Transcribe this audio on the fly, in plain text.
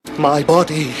My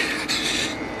body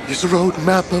is a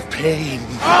roadmap of pain.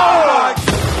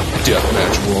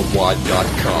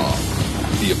 DeathmatchWorldwide.com,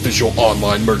 the official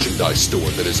online merchandise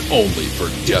store that is only for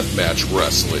deathmatch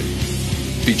wrestling.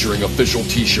 Featuring official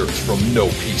t-shirts from No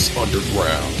Peace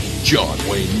Underground, John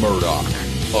Wayne Murdoch,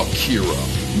 Akira,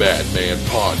 Madman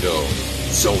Pondo,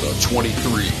 Zona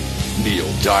 23,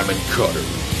 Neil Diamond Cutter,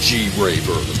 G.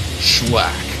 Raver,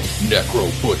 Schlack, Necro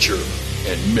Butcher,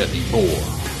 and many more.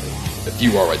 If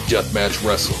you are a deathmatch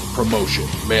wrestler, promotion,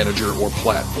 manager, or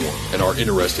platform and are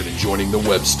interested in joining the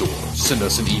web store, send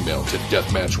us an email to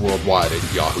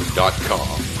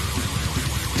deathmatchworldwide@yahoo.com.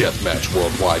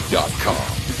 Deathmatchworldwide.com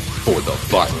for the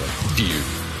violent feud.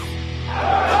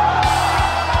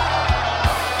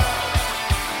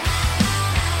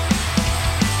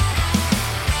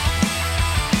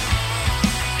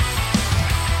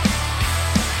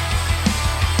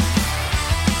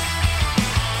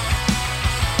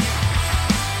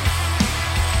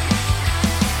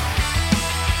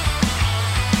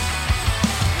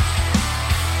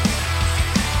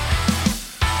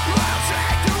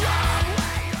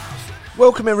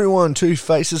 Welcome everyone to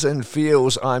Faces and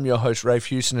Feels. I'm your host Rafe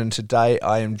Hewson, and today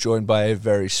I am joined by a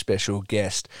very special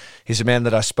guest. He's a man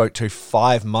that I spoke to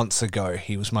 5 months ago.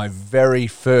 He was my very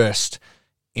first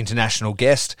international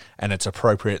guest, and it's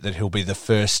appropriate that he'll be the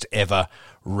first ever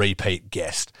repeat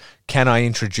guest. Can I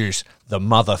introduce the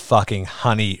motherfucking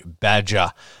honey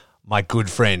badger, my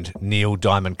good friend Neil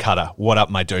Diamond Cutter? What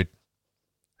up, my dude?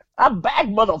 I'm back,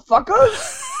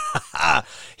 motherfuckers!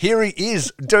 Here he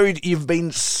is. Dude, you've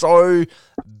been so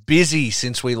busy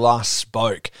since we last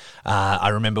spoke. I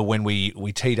remember when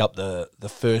we teed up the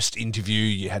first interview,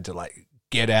 you had to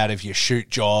get out of your shoot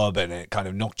job and it kind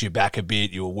of knocked you back a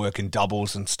bit. You were working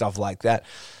doubles and stuff like that.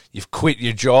 You've quit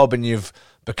your job and you've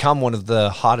become one of the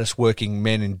hardest working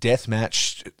men in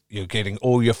deathmatch. You're getting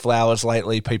all your flowers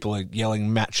lately. People are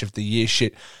yelling match of the year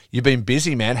shit. You've been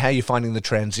busy, man. How are you finding the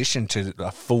transition to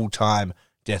a full-time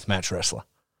deathmatch wrestler?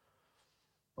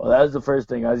 Well, that was the first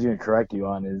thing I was going to correct you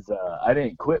on is I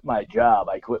didn't quit my job.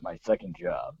 I quit my second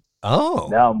job. Oh.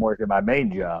 Now I'm working my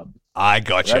main job. I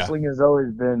gotcha. Wrestling has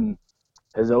always been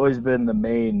the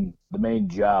main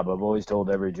job. I've always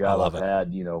told every job I've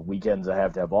had, weekends I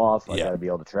have to have off. I got to be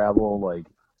able to travel.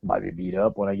 Might be beat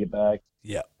up when I get back.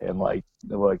 Yeah. And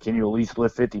can you at least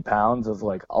lift 50 pounds? I was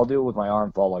like, I'll do it with my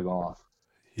arm falling off.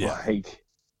 Yeah.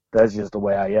 That's just the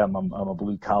way I am. I'm a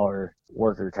blue collar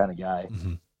worker kind of guy.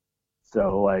 Mm-hmm.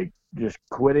 So, just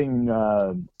quitting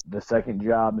the second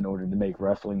job in order to make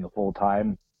wrestling a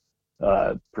full-time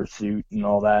pursuit and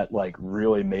all that,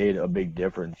 really made a big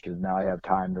difference because now I have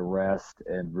time to rest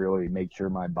and really make sure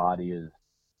my body is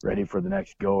ready for the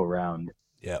next go-around.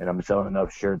 Yeah. And I'm selling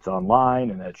enough shirts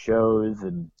online and at shows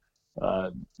and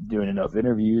doing enough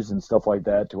interviews and stuff like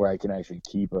that to where I can actually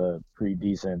keep a pretty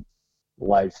decent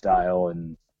lifestyle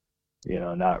and,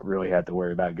 not really have to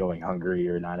worry about going hungry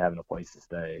or not having a place to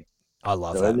stay. I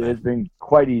love that, man. It's been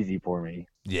quite easy for me.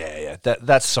 Yeah.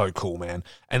 That's so cool, man.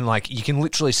 And you can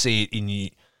literally see it in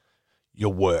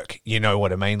your work. You know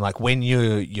what I mean? When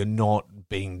you're not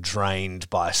being drained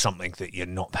by something that you're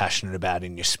not passionate about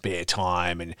in your spare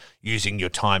time and using your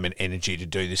time and energy to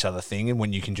do this other thing, and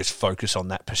when you can just focus on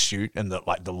that pursuit and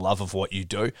the love of what you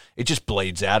do, it just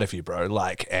bleeds out of you, bro.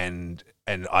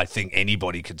 And I think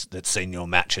anybody that's seen your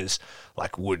matches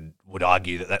would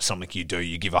argue that that's something you do.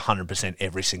 You give 100%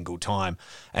 every single time.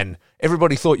 And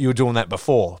everybody thought you were doing that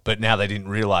before, but now they didn't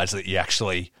realize that you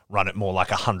actually run it more like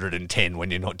 110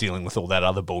 when you're not dealing with all that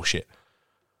other bullshit.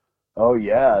 Oh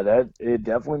yeah, it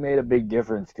definitely made a big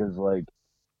difference because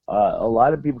a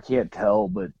lot of people can't tell,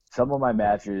 but some of my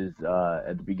matches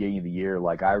at the beginning of the year,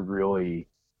 I really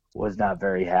was not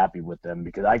very happy with them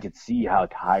because I could see how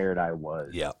tired I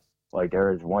was. Yeah.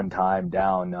 There was one time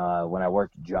down when I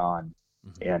worked with John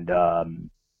and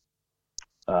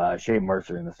Shane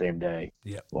Mercer in the same day.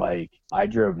 Yeah. I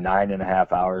drove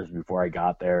 9.5 hours before I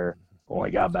got there.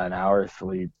 Only got about an hour of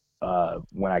sleep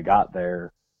when I got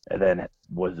there, and then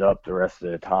was up the rest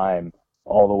of the time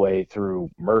all the way through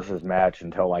Mercer's match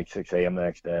until 6 a.m. the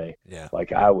next day. Yeah.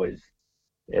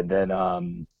 And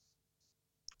then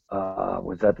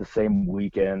was that the same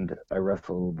weekend I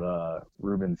wrestled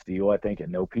Ruben Steele, I think, at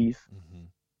No Peace? Mm-hmm.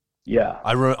 Yeah.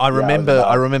 I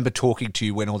remember talking to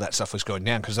you when all that stuff was going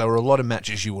down because there were a lot of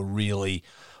matches you were really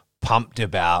pumped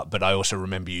about, but I also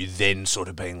remember you then sort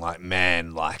of being like,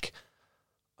 man,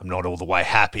 I'm not all the way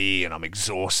happy and I'm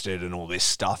exhausted and all this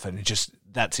stuff, and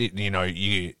that's it.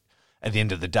 You at the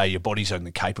end of the day, your body's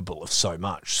only capable of so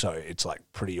much, so it's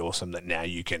pretty awesome that now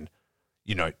you can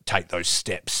take those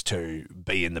steps to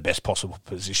be in the best possible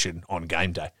position on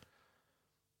game day.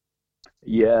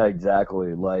 Yeah,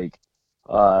 exactly. Like,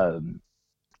 um,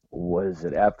 was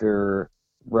it after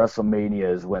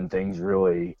WrestleMania is when things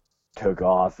really took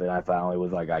off, and I finally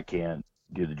was like, I can't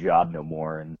do the job no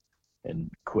more,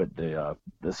 and quit the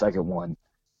second one.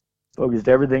 Focused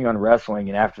everything on wrestling,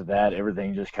 and after that,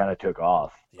 everything just kind of took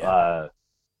off. Yeah.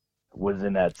 Was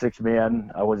in that 6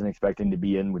 man. I wasn't expecting to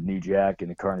be in with New Jack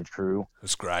and the Carnage Crew. It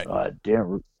was great.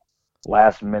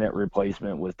 Last minute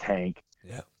replacement with Tank.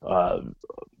 Yeah.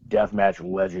 Deathmatch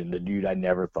legend, the dude I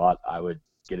never thought I would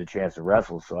get a chance to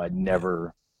wrestle, so I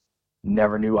never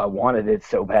knew I wanted it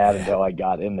so bad until I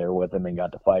got in there with him and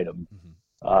got to fight him.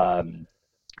 And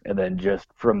then just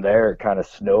from there, it kind of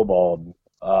snowballed.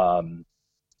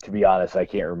 To be honest, I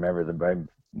can't remember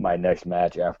my next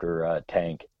match after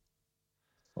Tank.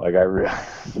 Like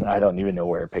I don't even know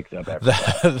where it picked up after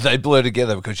that. They blur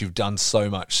together because you've done so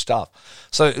much stuff.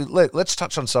 So let's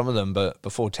touch on some of them. But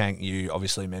before Tank, you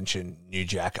obviously mentioned New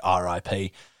Jack,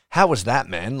 R.I.P. How was that,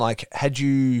 man? Like, had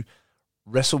you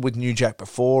wrestled with New Jack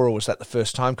before, or was that the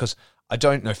first time? Because I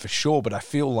don't know for sure, but I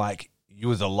feel like you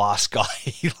were the last guy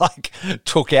he like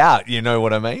took out. You know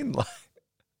what I mean?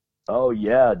 Oh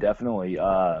yeah, definitely.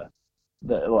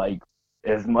 Like,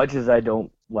 as much as I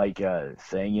don't like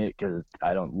saying it because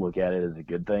I don't look at it as a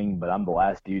good thing, but I'm the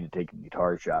last dude to take a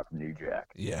guitar shot from New Jack.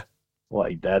 Yeah.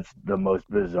 Like, that's the most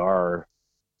bizarre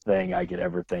thing I could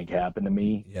ever think happened to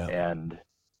me. Yeah. And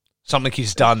something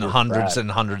he's done hundreds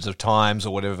and hundreds of times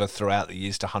or whatever throughout the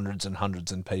years to hundreds and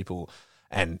hundreds of people.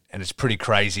 And it's pretty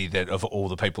crazy that of all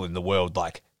the people in the world,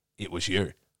 like, it was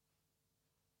you.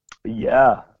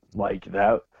 Yeah. Like,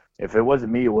 that, if it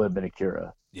wasn't me, it would have been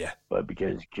Akira. Yeah. But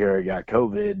because Akira got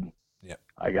COVID, yeah,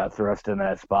 I got thrust in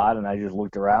that spot, and I just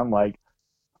looked around like,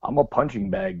 I'm a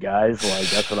punching bag, guys. Like,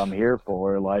 that's what I'm here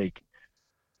for. Like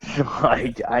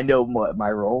I know what my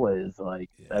role is.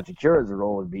 Like, that's Akira's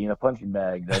role, is being a punching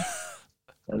bag.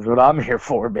 That's what I'm here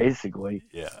for, basically.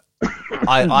 Yeah.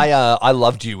 I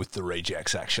loved you with the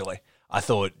Rejects, actually. I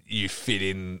thought you fit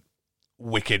in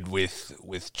wicked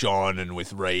with John and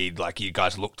with Reed. Like, you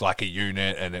guys looked like a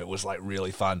unit, and it was like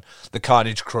really fun. The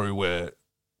Carnage Crew were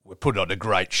put on a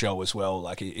great show as well.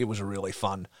 Like, it was a really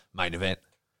fun main event.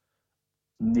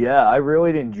 Yeah, I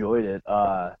really enjoyed it.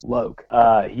 Loke,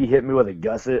 he hit me with a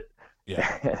gusset.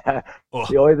 Yeah.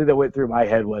 The only thing that went through my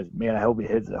head was, man, I hope he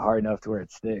hits it hard enough to where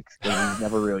it sticks, because he's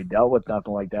never really dealt with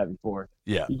nothing like that before.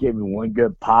 Yeah. He gave me one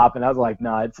good pop, and I was like,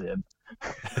 nah, it's him.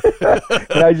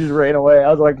 And I just ran away. I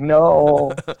was like,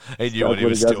 no. He knew what he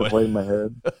was doing. Played in my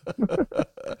head.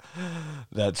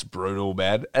 That's brutal,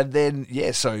 man. And then,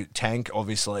 yeah, so Tank,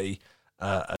 obviously,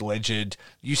 a legend.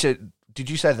 Did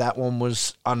you say that one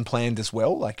was unplanned as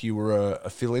well? Like, you were a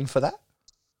fill-in for that?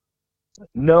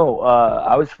 No,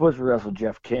 I was supposed to wrestle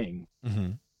Jeff King.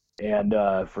 Mm-hmm.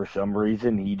 And for some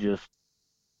reason, he just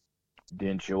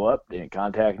didn't show up, didn't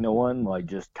contact no one, like,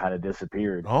 just kind of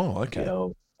disappeared. Oh, okay. You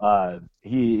know,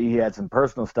 he had some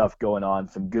personal stuff going on,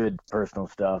 some good personal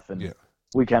stuff, and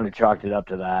we kind of chalked it up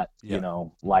to that. Yeah. You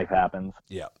know, life happens.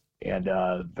 Yeah. And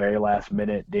very last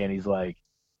minute, Danny's like,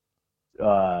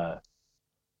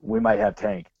 we might have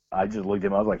Tank. I just looked at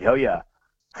him. I was like, hell yeah.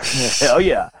 Hell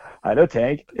yeah. I know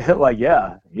Tank. Like,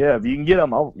 yeah, if you can get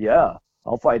him,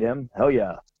 I'll fight him. Hell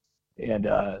yeah. And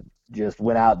just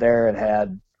went out there and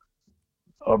had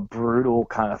a brutal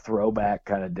kind of throwback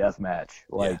kind of death match.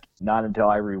 Like, not until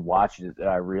I rewatched it that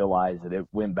I realized that it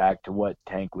went back to what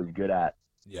Tank was good at.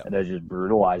 Yeah. And that's just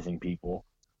brutalizing people.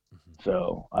 Mm-hmm.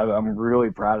 So I'm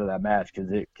really proud of that match,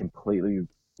 because it completely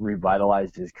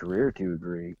revitalized his career to a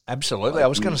degree. Absolutely. Like, I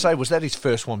was going to say, was that his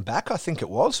first one back? I think it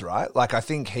was, right? Like, I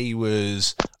think he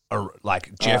was,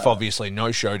 like, Jeff obviously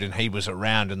no-showed, and he was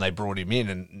around, and they brought him in,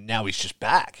 and now he's just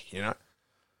back, you know?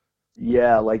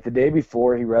 Yeah, like, the day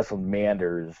before he wrestled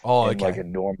Manders in, like, a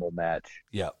normal match.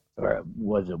 Yeah. Or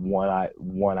was it One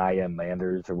I Am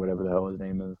Manders, or whatever the hell his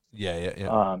name is?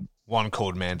 Yeah. One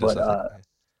called Manders, I think.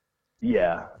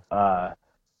 Yeah.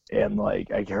 And,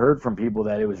 like, I heard from people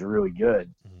that it was really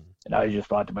good. Mm-hmm. And I just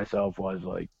thought to myself, was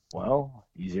like, well,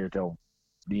 he's here till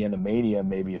the end of Mania.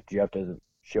 Maybe if Jeff doesn't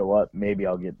show up, maybe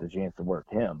I'll get the chance to work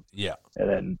him. Yeah. And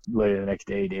then later the next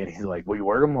day, Danny's like, will you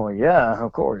work him? I'm like, yeah,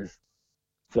 of course.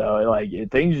 So, like,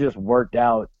 things just worked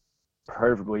out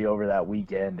perfectly over that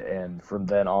weekend. And from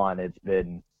then on, it's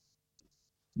been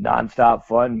nonstop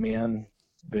fun, man.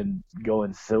 Been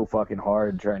going so fucking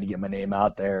hard trying to get my name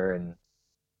out there. And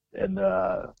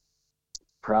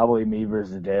probably me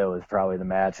versus Dale is probably the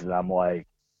match that I'm like,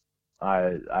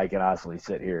 I can honestly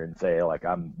sit here and say, like,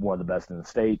 I'm one of the best in the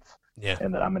States. Yeah.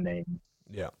 And that I'm a name.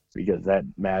 Yeah. Because that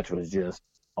match was just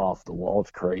off the wall.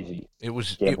 It's crazy.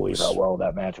 Can't believe how well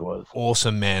that match was.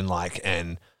 Awesome, man. Like,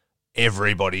 and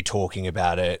everybody talking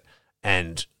about it,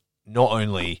 and not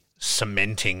only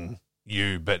cementing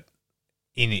you, but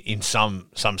in some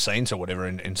scenes or whatever,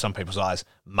 in some people's eyes,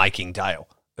 making Dale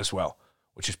as well,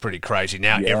 which is pretty crazy.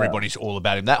 Now everybody's all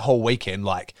about him. That whole weekend,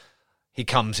 like, he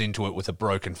comes into it with a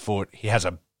broken foot. He has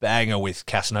a banger with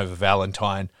Casanova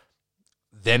Valentine.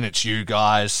 Then it's you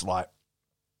guys, like,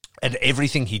 and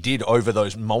everything he did over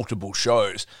those multiple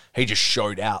shows, he just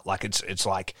showed out. Like, it's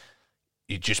like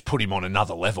you just put him on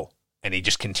another level, and he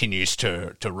just continues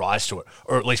to rise to it.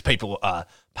 Or at least people are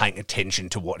paying attention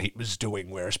to what he was doing,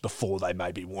 whereas before they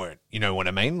maybe weren't. You know what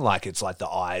I mean? Like, it's like the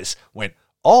eyes went,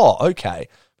 oh, okay.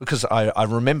 Because I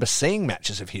remember seeing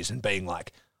matches of his and being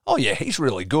like, oh, yeah, he's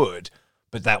really good.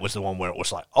 But that was the one where it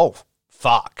was like, oh,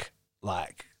 fuck.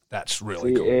 Like, that's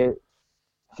really cool.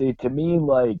 See, to me,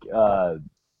 like,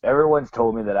 everyone's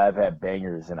told me that I've had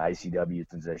bangers in ICW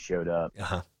since I showed up.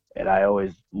 Uh-huh. And I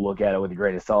always look at it with a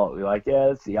grain of salt. We're like,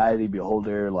 yeah, it's the eye of the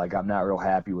beholder. Like, I'm not real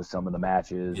happy with some of the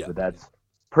matches, but that's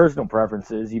personal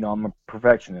preferences. You know, I'm a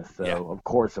perfectionist, so of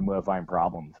course I'm going to find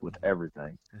problems with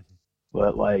everything. Mm-hmm.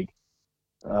 But, like,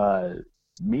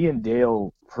 me and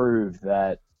Dale proved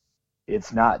that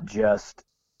it's not just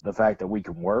the fact that we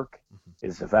can work.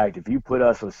 It's the fact if you put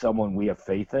us with someone we have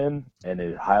faith in and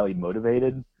is highly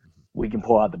motivated, we can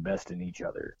pull out the best in each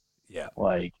other. Yeah.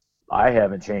 Like, I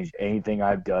haven't changed anything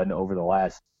I've done over the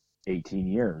last 18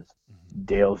 years. Mm-hmm.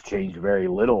 Dale's changed very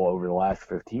little over the last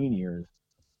 15 years.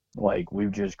 Like,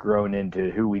 we've just grown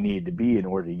into who we need to be in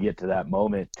order to get to that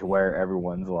moment to where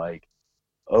everyone's like,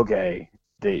 okay,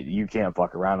 you can't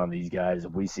fuck around on these guys.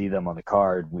 If we see them on the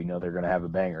card, we know they're going to have a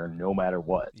banger no matter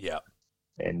what. Yeah.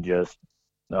 And just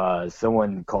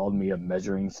someone called me a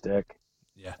measuring stick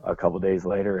a couple days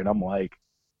later, and I'm like,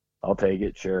 I'll take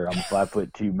it, sure. I'm a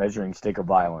 5'2" measuring stick of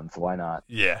violence. Why not?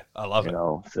 Yeah, I love it. You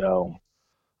know, so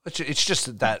it's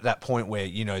just that point where,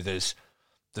 you know, there's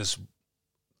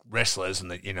wrestlers and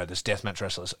there's deathmatch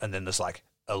wrestlers, and then there's like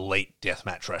elite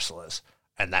deathmatch wrestlers,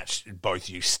 and that's both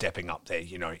you stepping up there,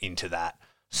 you know, into that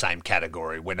same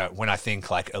category. When I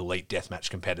think like elite deathmatch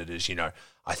competitors, you know,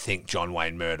 I think John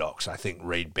Wayne Murdoch's, I think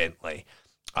Reed Bentley,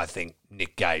 I think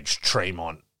Nick Gage,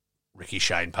 Tremont, Ricky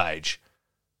Shane Page,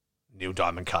 Neil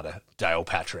Diamond Cutter, Dale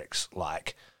Patrick's,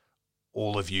 like,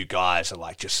 all of you guys are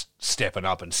like just stepping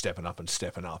up and stepping up and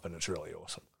stepping up, and it's really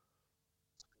awesome.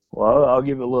 Well, I'll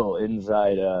give a little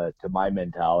insight to my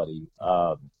mentality.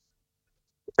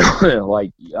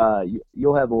 Like,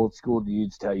 you'll have old school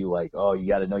dudes tell you, like, oh, you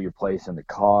got to know your place on the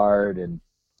card and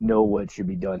know what should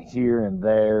be done here and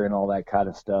there and all that kind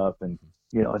of stuff. And,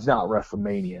 you know, it's not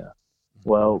WrestleMania.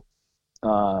 Well,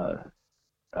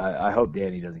 I hope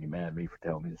Danny doesn't get mad at me for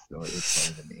telling me this story. It's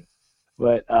funny to me.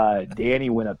 But Danny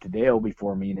went up to Dale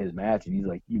before me in his match, and he's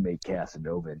like, you make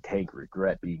Casanova and Tank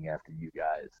regret being after you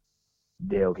guys.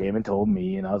 Dale came and told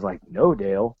me, and I was like, no,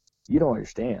 Dale, you don't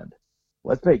understand.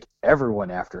 Let's make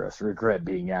everyone after us regret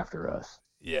being after us.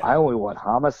 Yeah. I only want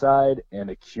Homicide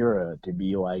and Akira to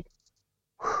be like,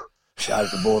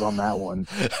 dodged the bullet on that one.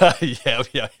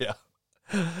 Yeah.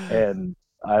 And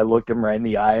I looked him right in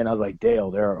the eye, and I was like, Dale,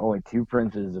 there are only two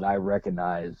princes that I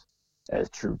recognize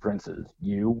as true princes,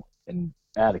 you and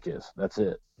Atticus. That's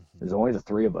it. Mm-hmm. There's only the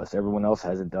three of us. Everyone else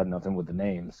hasn't done nothing with the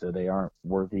name, so they aren't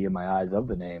worthy in my eyes of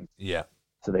the name. Yeah.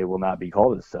 So they will not be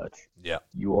called as such. Yeah.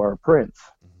 You are a prince.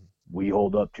 Mm-hmm. We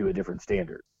hold up to a different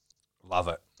standard. Love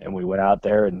it. And we went out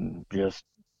there and just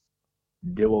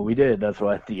did what we did. That's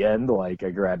why at the end, like, I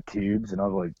grabbed tubes, and I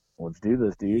was like, let's do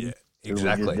this, dude. Yeah,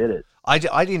 exactly. We just did it.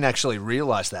 I didn't actually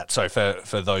realize that. So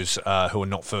for those who are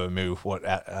not familiar with what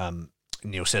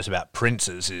Neil says about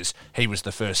princes, is he was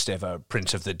the first ever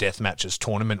Prince of the Death Matches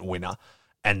tournament winner,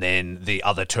 and then the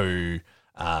other two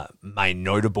main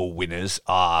notable winners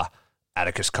are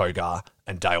Atticus Cogar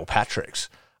and Dale Patrick's.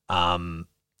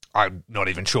 I'm not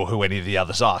even sure who any of the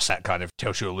others are, so that kind of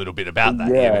tells you a little bit about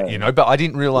that, you know. But I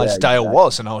didn't realize Dale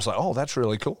was, and I was like, oh, that's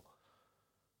really cool.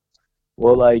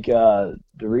 Well, like, the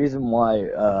reason why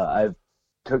I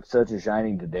took such a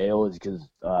shining to Dale is because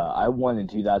I won in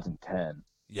 2010.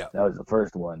 Yeah. That was the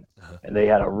first one. Uh-huh. And they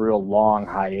had a real long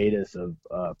hiatus of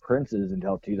princes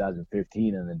until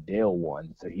 2015, and then Dale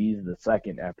won. So he's the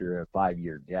second after a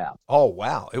 5-year gap. Oh,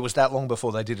 wow. It was that long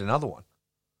before they did another one.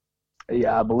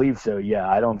 Yeah, I believe so, yeah.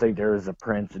 I don't think there was a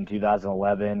Prince in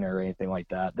 2011 or anything like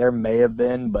that. There may have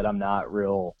been, but I'm not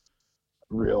real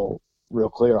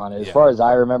clear on it. As far as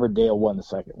I remember, Dale won the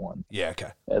second one. Yeah,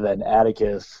 okay. And then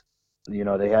Atticus, you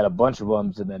know, they had a bunch of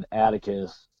them, and then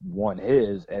Atticus won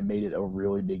his and made it a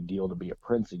really big deal to be a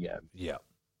Prince again. Yeah.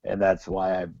 And that's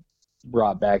why I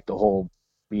brought back the whole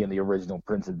being the original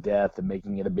Prince of Death and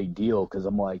making it a big deal, because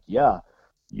I'm like, yeah,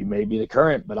 you may be the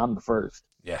current, but I'm the first.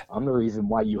 Yeah. I'm the reason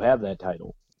why you have that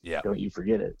title. Yeah. Don't you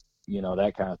forget it. You know,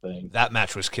 that kind of thing. That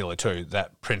match was killer too.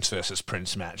 That Prince versus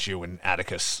Prince match, you and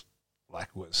Atticus,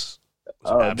 like, was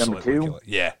absolutely number 2? killer.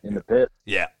 Yeah. In the pit?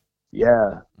 Yeah.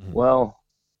 Yeah. Mhm. Well,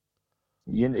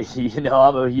 you know,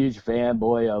 I'm a huge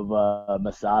fanboy of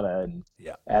Masada, and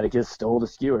Yeah. Atticus stole the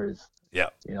skewers. Yeah.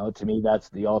 You know, to me, that's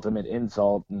the ultimate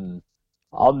insult, and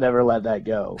I'll never let that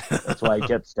go. That's why he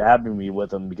kept stabbing me with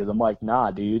them, because I'm like,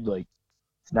 nah, dude, like,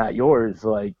 it's not yours.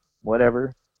 Like,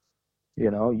 whatever. You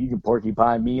know, you can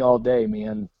porcupine me all day,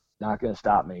 man. Not going to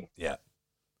stop me. Yeah.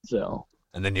 So.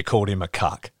 And then you called him a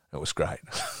cuck. It was great.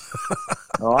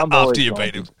 Oh, I'm After you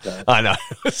beat him. I know.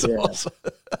 It was Yeah. awesome.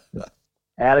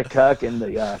 Add a cuck and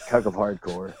the cuck of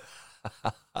hardcore.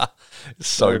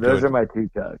 So Those good. are my 2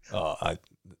 cucks. Oh,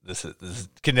 this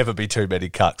can never be too many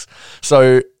cucks.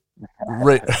 So,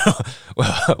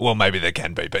 well, maybe there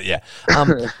can be, but yeah.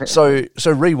 So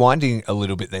rewinding a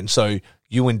little bit then. So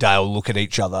you and Dale look at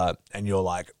each other, and you're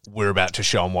like, "We're about to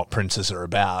show them what princes are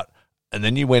about," and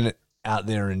then you went out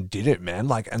there and did it, man.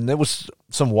 Like, and there was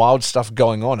some wild stuff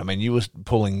going on. I mean, you were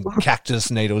pulling cactus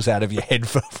needles out of your head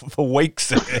for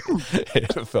weeks.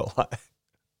 It felt like.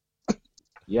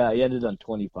 Yeah, he ended on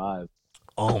 25.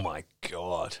 Oh my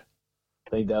God. I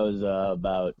think that was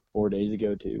about 4 days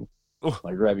ago, too. Ooh.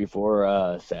 Like right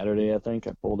before Saturday, I think.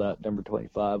 I pulled out number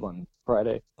 25 on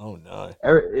Friday. Oh no.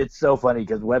 It's so funny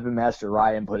because Weapon Master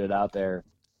Ryan put it out there,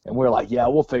 and we're like, yeah,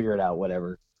 we'll figure it out,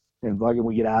 whatever. And fucking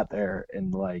we get out there,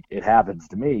 and like it happens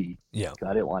to me. Yeah.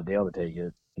 I didn't want Dale to take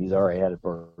it. He's already had a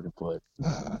broken foot.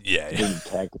 Yeah.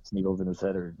 Cactus needles in his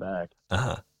head or his back.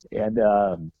 Uh-huh.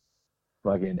 And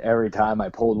fucking every time I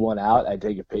pulled one out, I'd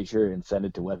take a picture and send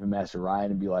it to Weapon Master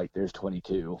Ryan and be like, "There's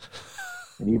 22."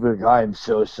 And he'd be like, "I'm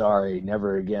so sorry.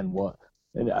 Never again." What?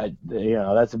 And I, you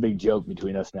know, that's a big joke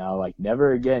between us now. Like,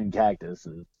 never again, cactus.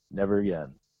 Never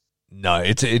again. No,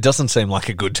 it doesn't seem like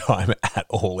a good time at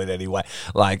all in any way.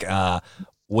 Like,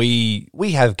 we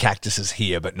have cactuses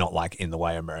here, but not like in the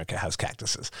way America has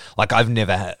cactuses. Like, I've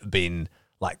never been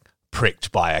like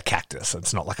pricked by a cactus.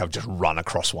 It's not like I've just run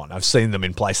across one. I've seen them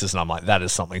in places, and I'm like, that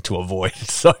is something to avoid.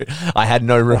 So I had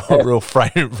no real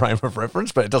frame of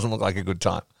reference, but it doesn't look like a good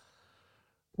time.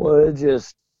 Well,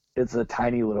 it's a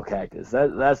tiny little cactus.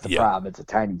 That's the problem. It's a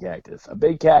tiny cactus. A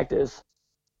big cactus,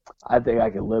 I think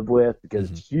I can live with because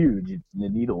it's huge. The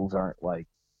needles aren't like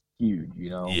huge,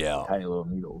 you know? Yeah. Tiny little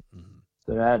needles.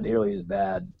 They're not nearly as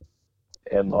bad.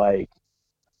 And like,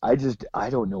 I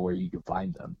don't know where you can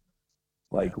find them.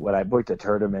 Like when I booked a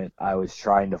tournament, I was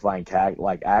trying to find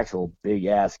like actual big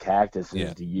ass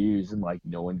cactuses to use, and like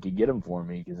no one could get them for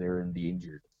me because they were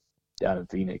endangered down in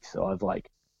Phoenix. So I was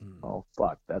like, oh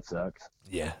fuck, that sucks.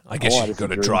 Yeah, I guess you've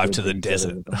got to drive to the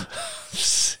desert.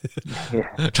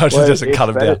 Yeah. Drive to the desert and cut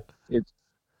them down. It's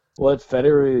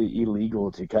federally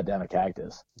illegal to cut down a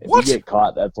cactus. If What? you get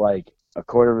caught, that's like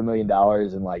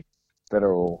 $250,000 in like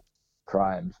federal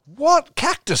crimes. What?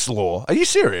 Cactus law? Are you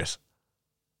serious?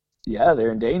 Yeah,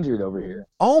 they're endangered over here.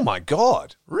 Oh my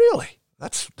God! Really?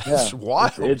 That's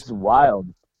wild. It's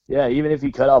wild. Yeah, even if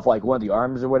you cut off like one of the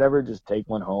arms or whatever, just take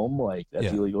one home. Like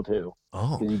that's illegal too.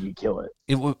 Oh, because you can kill it.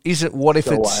 Is it? What if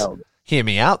So it's? wild. Hear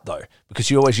me out though, because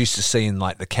you always used to see in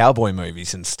like the cowboy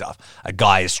movies and stuff, a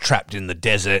guy is trapped in the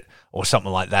desert or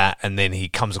something like that, and then he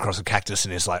comes across a cactus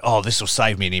and is like, "Oh, this will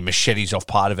save me," and he machetes off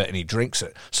part of it and he drinks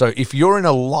it. So if you're in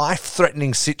a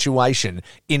life-threatening situation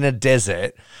in a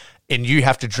desert and you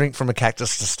have to drink from a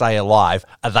cactus to stay alive,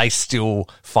 are they still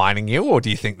fining you, or do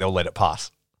you think they'll let it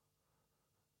pass?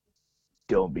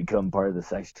 Don't become part of the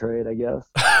sex trade, I guess.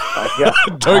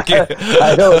 Don't get.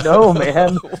 I don't know,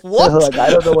 man. What? Like, I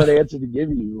don't know what answer to give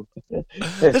you.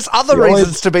 There's other The only-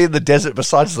 reasons to be in the desert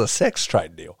besides the sex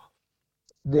trade deal.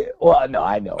 Well, no,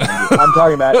 I know. I'm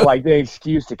talking about like the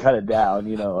excuse to cut it down.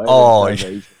 You know. Oh,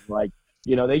 like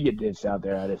they get ditched out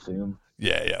there, I'd assume.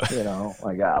 Yeah. You know,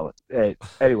 like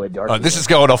anyway, dark. Oh, this is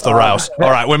going off the rails. All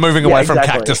right, we're moving away from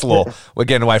exactly. cactus law. We're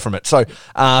getting away from it. So,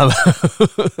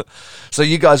 so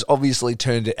you guys obviously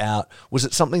turned it out. Was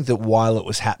it something that while it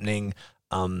was happening,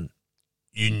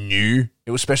 you knew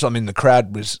it was special? I mean, the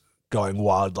crowd was going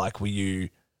wild. Like, were you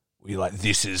like,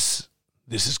 this is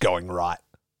going right?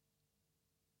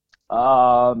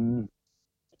 When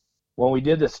we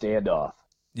did the standoff,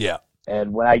 Yeah.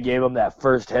 and when I gave them that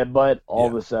first headbutt, all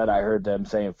of a sudden I heard them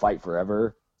saying "fight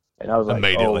forever," and I was like,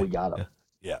 Immediately. "Oh, we got him."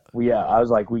 Yeah. I was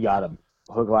like, "We got him."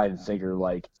 Hook, line, and sinker.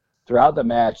 Like throughout the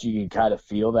match, you can kind of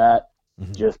feel that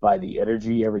just by the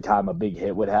energy every time a big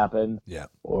hit would happen. Yeah.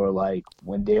 Or like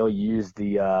when Dale used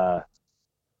the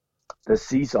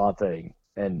seesaw thing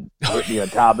and hit me on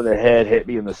top of the head, hit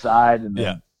me in the side, and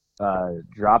then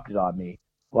dropped it on me.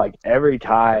 like every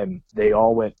time they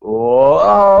all went,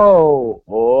 whoa,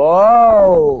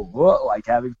 whoa, whoa, like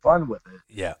having fun with it.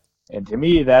 Yeah. And to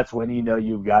me, that's when you know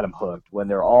you've got them hooked, when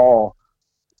they're all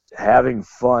having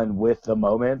fun with the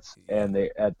moments and they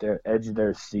at their edge of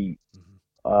their seat.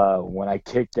 When I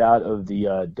kicked out of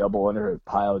the double underhook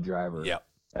pile driver, Yeah.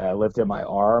 and I lifted my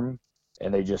arm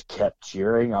and they just kept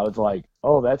cheering, I was like,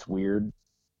 oh, that's weird.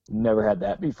 Never had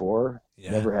that before.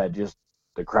 Yeah. Never had just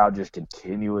the crowd just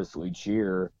continuously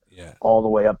cheer Yeah. all the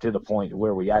way up to the point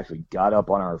where we actually got up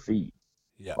on our feet.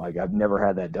 Yeah. Like, I've never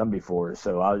had that done before.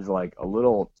 So I was like a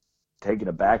little taken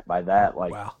aback by that.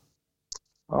 Like, Wow.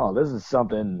 oh, this is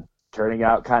something turning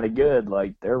out kind of good.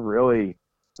 Like, they're really,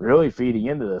 really feeding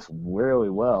into this really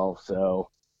well. So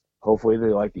hopefully they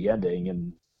like the ending.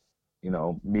 And, you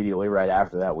know, immediately right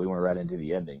after that, we went right into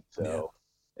the ending. So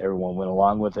everyone went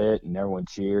along with it and everyone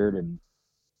cheered. And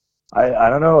I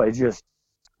don't know. It just,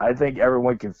 I think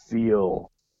everyone could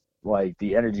feel like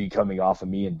the energy coming off of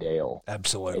me and Dale.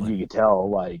 Absolutely. And you could tell,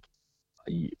 like,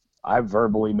 I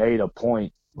verbally made a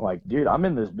point, like, dude, I'm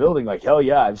in this building. Like, hell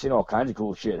yeah, I've seen all kinds of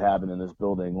cool shit happen in this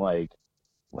building. Like,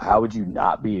 how would you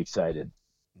not be excited?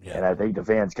 Yeah. And I think the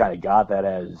fans kind of got that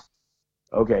as,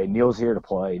 okay, Neil's here to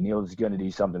play. Neil's going to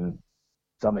do something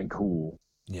cool.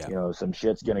 Yeah. You know, some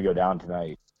shit's going to go down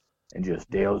tonight. And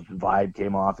just Dale's vibe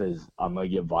came off as, I'm going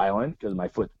to get violent because my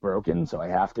foot's broken, so I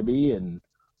have to be. And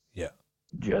Yeah.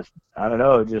 just, I don't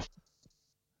know, just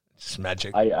It's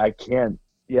magic. I can't,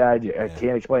 I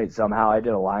can't explain it. Somehow I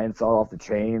did a lion saw off the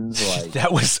chains. Like,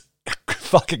 That was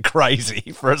fucking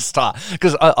crazy for a start.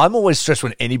 Because I'm always stressed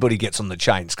when anybody gets on the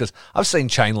chains, because I've seen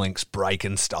chain links break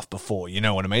and stuff before, you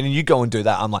know what I mean? And you go and do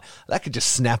that, I'm like, that could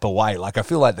just snap away. Like, I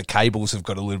feel like the cables have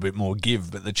got a little bit more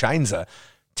give, but the chains are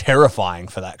terrifying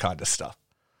for that kind of stuff.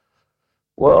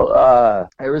 well,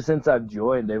 ever since I've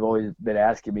joined, they've always been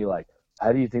asking me, like,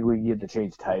 how do you think we can get the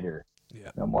chains tighter?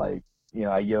 Yeah. And I'm like, you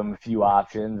know, I give them a few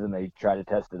options and they try to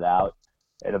test it out.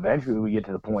 And eventually we get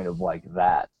to the point of like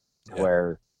that,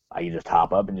 where I can just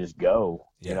hop up and just go,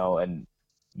 you know, and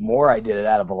more I did it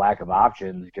out of a lack of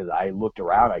options because I looked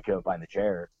around, I couldn't find the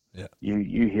chair. Yeah.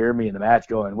 You hear me in the match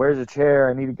going, where's the chair?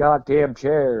 I need a goddamn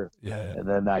chair. Yeah. And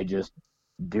then I just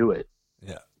do it.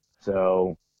 Yeah.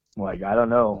 So, like, I don't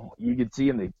know. You could see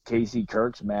in the Casey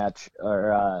Kirk's match,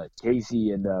 or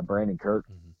Casey and Brandon Kirk,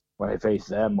 when I face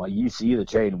them, like, you see the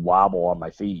chain wobble on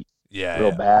my feet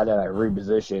real bad, and I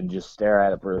reposition, just stare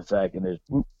at it for a second, and just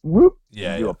whoop, whoop,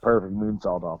 and do a perfect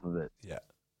moonsault off of it. Yeah.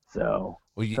 So,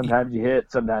 sometimes you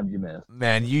hit, sometimes you miss.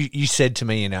 Man, you said to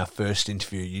me in our first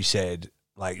interview, you said,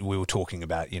 like, we were talking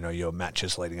about, you know, your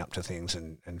matches leading up to things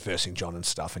and versing John and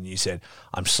stuff, and you said,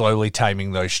 I'm slowly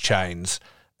taming those chains,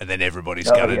 and then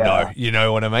everybody's going to know. You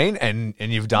know what I mean? And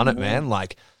you've done it, man.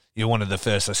 Like, you're one of the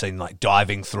first I've seen, like,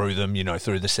 diving through them, you know,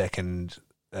 through the second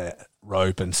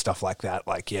rope and stuff like that.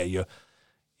 Like, yeah,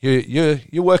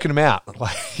 you're working them out.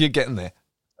 Like, you're getting there.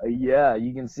 Yeah,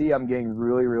 you can see I'm getting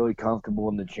really, really comfortable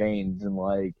in the chains, and,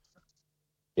 like,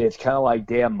 it's kind of like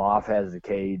Dan Moff has the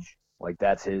cage. Like,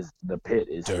 that's the pit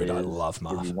is his. Dude, I love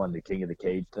Moff. He won the King of the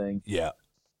Cage thing. Yeah.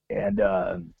 And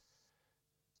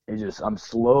I'm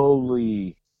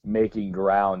slowly making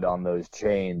ground on those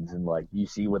chains, and, like, you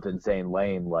see with Insane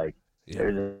Lane, like,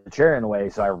 there's a chair in the way,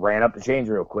 so I ran up the chains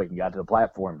real quick and got to the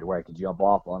platform to where I could jump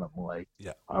off on them. Like,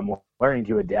 I'm learning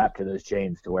to adapt to those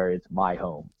chains to where it's my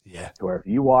home. Yeah. To where if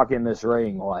you walk in this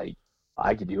ring, like,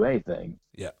 I could do anything.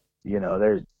 Yeah. You know,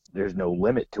 there's no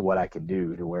limit to what I can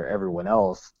do, to where everyone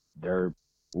else, they're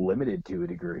limited to a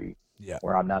degree. Yeah.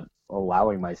 Where I'm not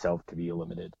allowing myself to be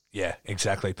limited. Yeah,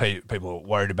 exactly. People are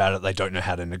worried about it. They don't know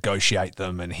how to negotiate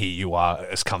them, and here you are,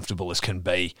 as comfortable as can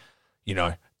be, you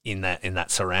know, in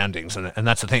that surroundings. And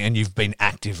that's the thing. And you've been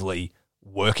actively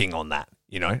working on that,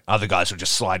 you know. Other guys will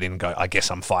just slide in and go, I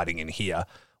guess I'm fighting in here,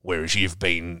 whereas you've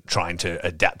been trying to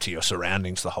adapt to your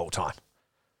surroundings the whole time.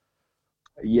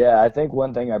 Yeah, I think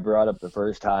one thing I brought up the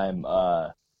first time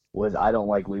was I don't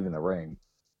like leaving the ring.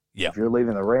 Yeah. If you're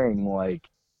leaving the ring, like,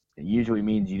 it usually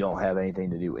means you don't have anything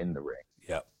to do in the ring.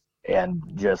 Yeah. And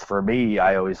just for me,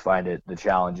 I always find the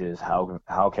challenge is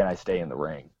how can I stay in the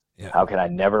ring? Yeah. How can I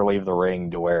never leave the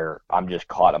ring to where I'm just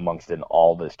caught amongst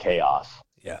all this chaos?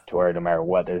 Yeah. To where no matter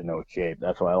what, there's no escape.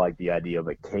 That's why I like the idea of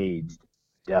a caged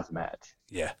death match.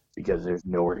 Yeah. Because there's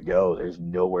nowhere to go. There's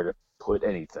nowhere to put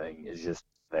anything. It's just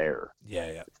there. Yeah,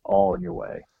 yeah. It's all in your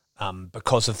way.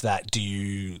 Because of that, do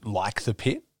you like the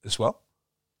pit as well?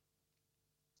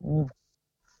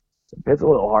 The pit's a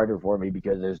little harder for me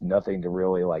because there's nothing to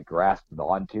really, like, grasp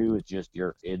onto. It's just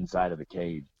you're inside of the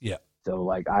cage. Yeah. So,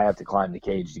 like, I have to climb the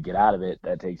cage to get out of it.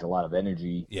 That takes a lot of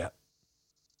energy. Yeah.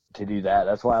 To do that.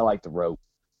 That's why I like the rope.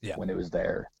 Yeah. when it was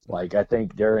there. Like, I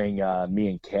think during me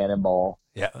and Cannonball,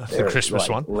 Yeah, the Christmas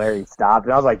one. Larry stopped,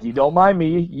 and I was like, "You don't mind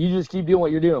me? You just keep doing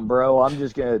what you're doing, bro. I'm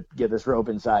just gonna get this rope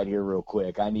inside here real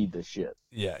quick. I need this shit."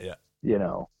 Yeah, yeah. You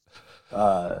know,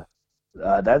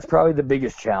 that's probably the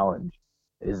biggest challenge.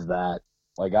 Is that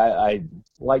like I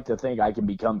like to think I can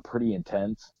become pretty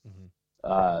intense.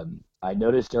 I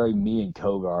noticed during me and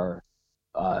Kogar,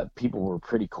 people were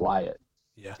pretty quiet.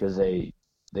 Yeah. Because they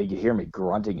could hear me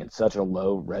grunting in such a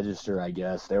low register. I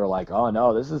guess they were like, "Oh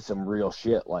no, this is some real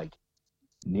shit." Like,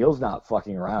 Neil's not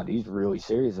fucking around. He's really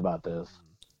serious about this.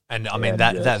 And I mean,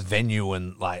 that venue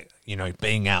and, like, you know,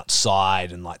 being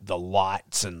outside and, like, the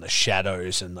lights and the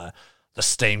shadows and the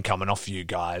steam coming off you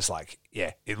guys, like,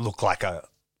 yeah, it looked like a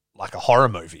horror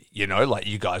movie, you know? Like,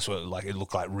 you guys were, like, it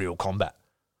looked like real combat.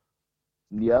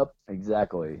 Yep,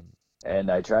 exactly.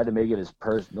 And I tried to make it as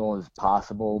personal as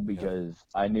possible because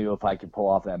I knew if I could pull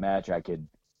off that match, I could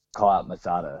call out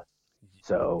Masada.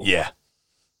 So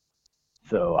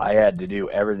So I had to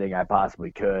do everything I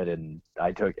possibly could, and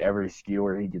I took every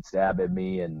skewer he could stab at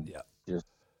me, and just,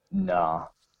 nah,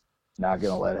 not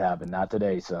going to let it happen. Not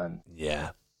today, son. Yeah.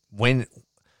 When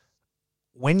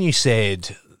you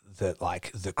said that,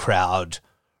 like, the crowd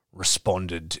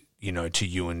responded, you know, to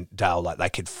you and Dale, like they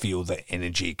could feel the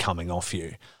energy coming off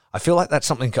you, I feel like that's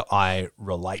something I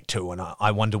relate to, and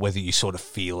I wonder whether you sort of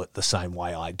feel it the same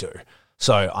way I do.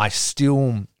 So I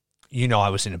still, you know, I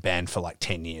was in a band for like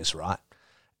 10 years, right?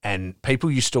 And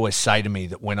people used to always say to me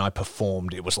that when I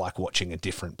performed, it was like watching a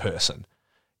different person.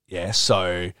 Yeah,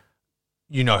 so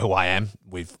you know who I am.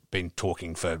 We've been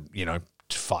talking for, you know,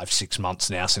 5-6 months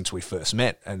now since we first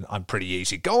met, and I'm pretty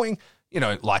easygoing, you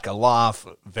know, like a laugh,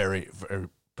 very, very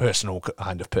personal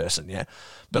kind of person, yeah?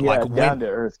 But yeah, like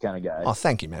down-to-earth kind of guy. Oh,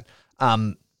 thank you, man.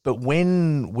 But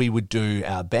when we would do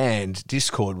our band,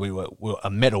 Discord, we were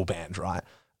a metal band, right?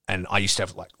 And I used to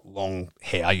have, like, long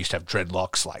hair. I used to have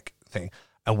dreadlocks, like, thing.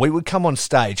 And we would come on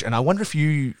stage, and I wonder if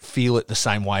you feel it the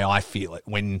same way I feel it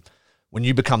when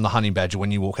you become the Honey Badger,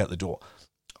 when you walk out the door.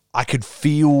 I could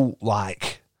feel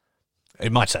like,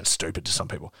 it might sound stupid to some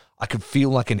people, I could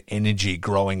feel like an energy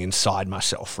growing inside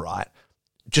myself, right?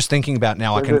 Just thinking about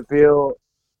now,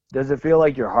 Does it feel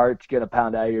like your heart's gonna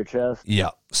pound out of your chest?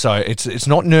 Yeah. So it's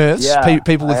not nerves. Yeah,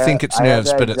 People would think it's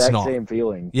nerves, but it's not. Same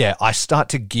feeling. Yeah, I start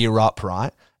to gear up,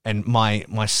 right, and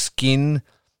my skin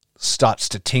starts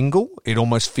to tingle. It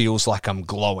almost feels like I'm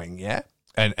glowing, yeah?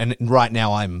 And right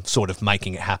now I'm sort of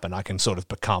making it happen. I can sort of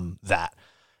become that.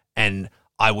 And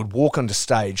I would walk onto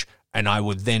stage and I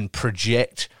would then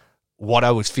project what I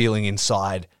was feeling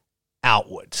inside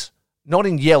outwards. Not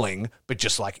in yelling, but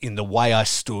just like in the way I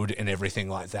stood and everything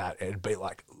like that. It'd be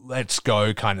like, let's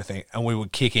go kind of thing. And we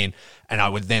would kick in, and I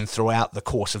would then, throughout the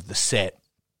course of the set,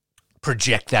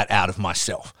 project that out of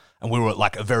myself. And we were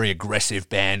like a very aggressive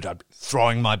band. I'd be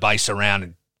throwing my bass around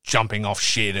and jumping off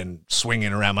shit and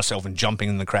swinging around myself and jumping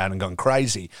in the crowd and going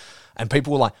crazy. And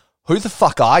people were like, who the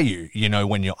fuck are you, you know,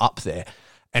 when you're up there?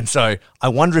 And so I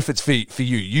wonder if it's for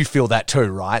you. You feel that too,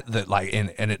 right? That like,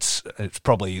 and it's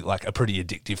probably like a pretty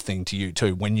addictive thing to you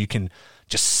too, when you can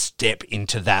just step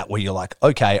into that where you're like,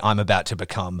 okay, I'm about to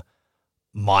become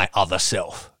my other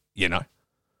self, you know?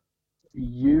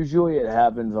 Usually it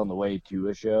happens on the way to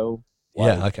a show.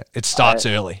 Yeah, okay. It starts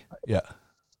early. Yeah.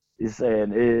 You're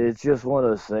saying it's just one of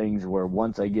those things where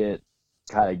once I get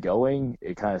kind of going,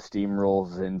 it kind of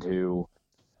steamrolls into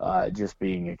just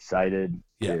being excited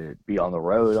to be on the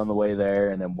road on the way there.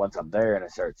 And then once I'm there and I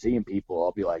start seeing people,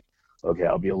 I'll be like, okay,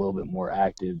 I'll be a little bit more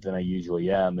active than I usually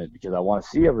am, because I want to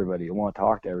see everybody. I want to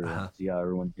talk to everyone, see how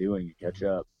everyone's doing, and catch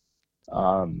up.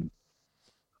 When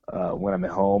I'm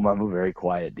at home, I'm a very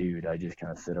quiet dude. I just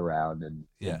kind of sit around and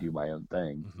do my own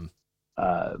thing. Mm-hmm.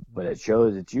 But it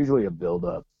shows it's usually a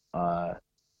buildup.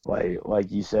 Like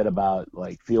you said about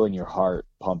like feeling your heart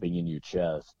pumping in your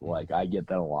chest. Like I get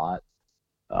that a lot.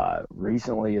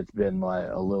 Recently it's been like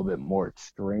a little bit more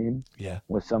extreme. Yeah.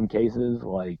 With some cases,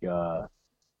 like the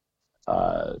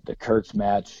Kurtz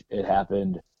match, it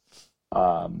happened.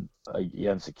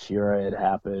 Against Akira, it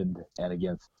happened, and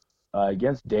against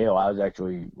Dale, I was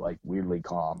actually like weirdly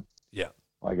calm. Yeah.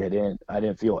 Like I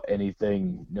didn't feel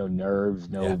anything, no nerves,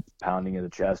 no pounding of the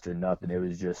chest or nothing. It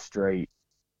was just straight.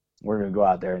 We're gonna go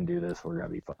out there and do this. We're gonna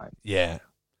be fine. Yeah.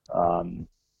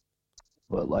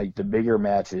 But like the bigger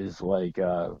matches, like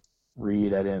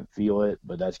Reed, I didn't feel it,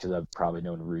 but that's because I've probably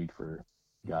known Reed for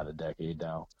a decade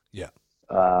now. Yeah.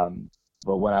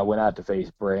 But when I went out to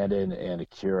face Brandon and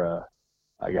Akira,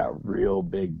 I got real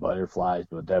big butterflies.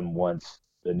 But then once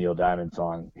the Neil Diamond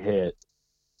song hit,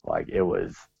 like it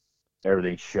was,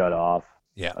 everything shut off.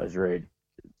 Yeah. I was ready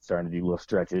starting to do little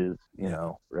stretches,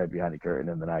 right behind the curtain,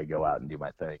 and then I go out and do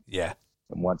my thing. Yeah.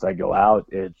 And once I go out,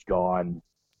 it's gone.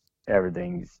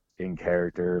 Everything's in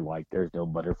character. Like, there's no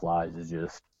butterflies. It's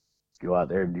just go out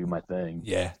there and do my thing.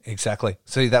 Yeah, exactly.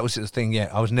 See, that was the thing. Yeah,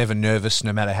 I was never nervous,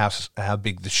 no matter how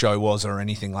big the show was or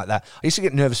anything like that. I used to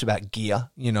get nervous about gear,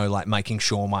 like making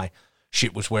sure my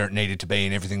shit was where it needed to be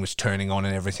and everything was turning on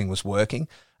and everything was working.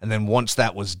 And then once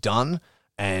that was done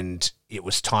and it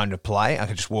was time to play, I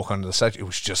could just walk onto the stage. It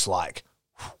was just like,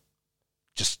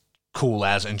 just cool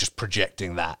as, and just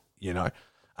projecting that,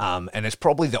 and it's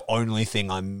probably the only thing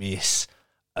I miss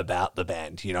about the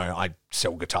band. I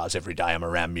sell guitars every day. I'm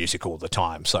around music all the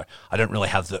time. So I don't really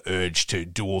have the urge to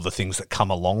do all the things that come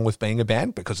along with being a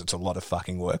band, because it's a lot of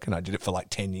fucking work, and I did it for like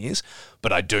 10 years.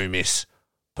 But I do miss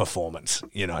performance.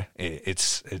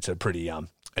 It's a pretty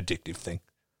addictive thing.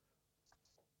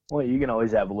 Well, you can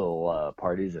always have little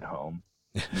parties at home.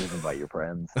 You can invite your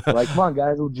friends. Like, come on,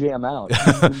 guys, we'll jam out.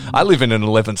 I live in an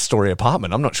 11th story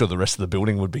apartment. I'm not sure the rest of the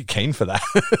building would be keen for that.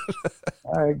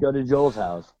 All right, go to Joel's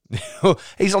house.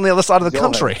 He's on the other side of the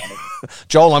country.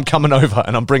 Joel, I'm coming over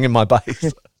and I'm bringing my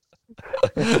bass.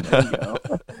 There you go.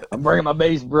 I'm bringing my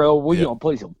bass, bro. We're going to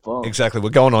play some fun. Exactly.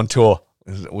 We're going on tour.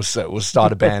 We'll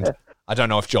start a band. I don't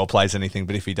know if Joel plays anything,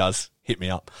 but if he does, hit me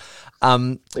up.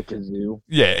 The kazoo.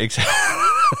 Yeah, exactly.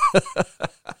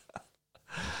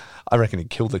 I reckon he'd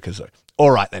kill the kazoo.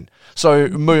 All right, then. So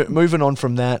moving on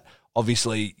from that,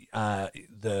 obviously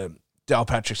the Dale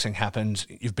Patrick thing happened.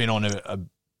 You've been on a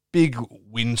big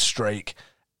win streak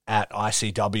at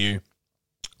ICW.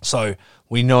 So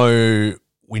we know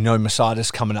Masada's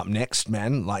coming up next,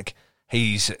 man. Like,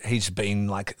 he's been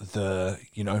like the,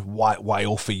 white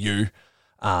whale for you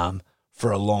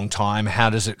for a long time. How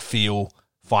does it feel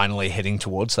finally heading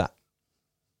towards that?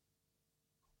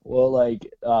 Well,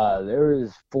 there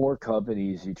was 4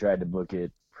 companies who tried to book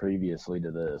it previously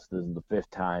to this. This is the 5th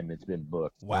time it's been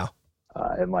booked. Wow.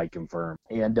 And confirmed.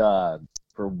 And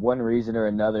for one reason or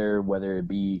another, whether it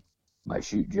be my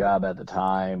shoot job at the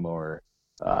time or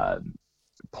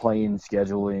plane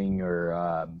scheduling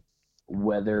or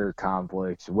weather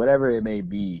conflicts, whatever it may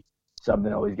be,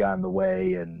 something always got in the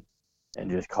way and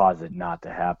just caused it not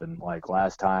to happen. Like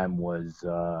last time was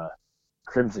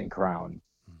Crimson Crown.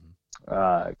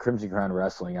 Crimson Crown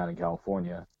Wrestling out in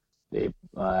California. They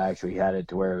actually had it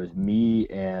to where it was me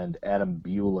and Adam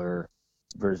Bueller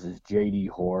versus JD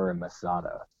Hoare and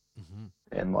Masada. Mm-hmm.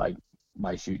 And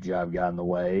my shoot job got in the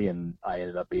way and I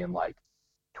ended up being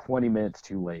 20 minutes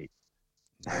too late.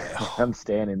 I'm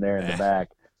standing there in the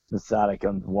back. Masada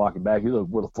comes walking back. He's like,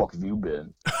 "Where the fuck have you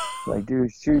been?" Like,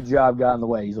 dude, shoot job got in the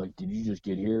way. He's like, "Did you just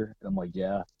get here?" And I'm like,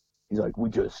 "Yeah." He's like, "We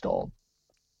just stalled."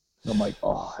 And I'm like,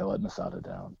 "Oh, I let Masada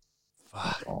down."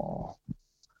 Fuck. Oh.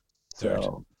 Dude.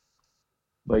 So,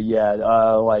 but yeah,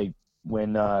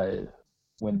 when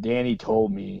Danny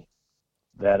told me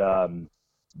that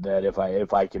that if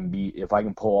I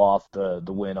can pull off the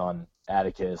win on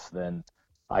Atticus, then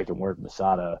I can work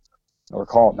Masada or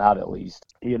call him out at least.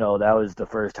 That was the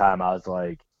first time I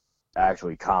was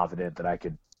actually confident that I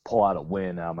could pull out a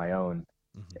win on my own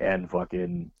and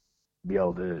fucking be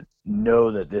able to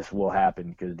know that this will happen,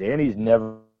 because Danny's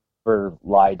never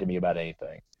lied to me about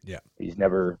anything. Yeah. He's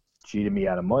never cheated me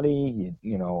out of money.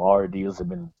 All our deals have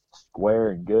been square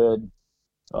and good.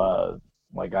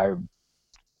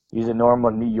 He's a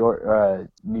normal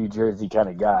New Jersey kind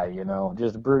of guy,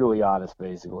 just brutally honest,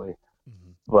 basically.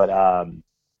 Mm-hmm. But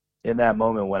in that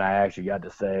moment when I actually got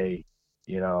to say,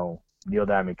 Neil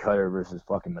Diamond Cutter versus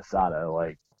fucking Masada,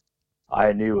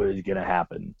 I knew it was gonna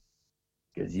happen,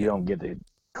 because you don't get to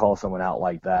call someone out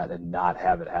like that and not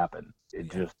have it happen.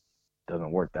 It just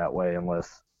doesn't work that way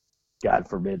unless, God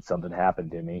forbid, something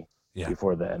happened to me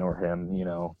before then, or him,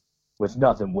 which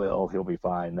nothing will. He'll be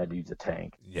fine. That dude's a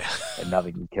tank. Yeah. And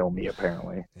nothing can kill me,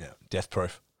 apparently. Yeah. Death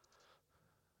proof.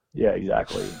 Yeah,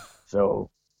 exactly.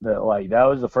 So, that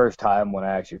was the first time when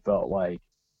I actually felt like,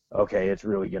 okay, it's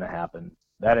really going to happen.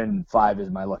 That and 5 is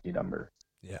my lucky number.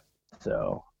 Yeah.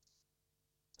 So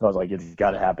I was like, it's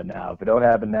got to happen now. If it don't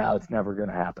happen now, it's never going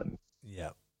to happen. Yeah.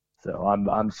 So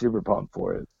I'm super pumped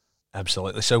for it.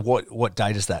 Absolutely. So what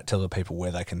date is that? Tell the people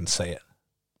where they can see it.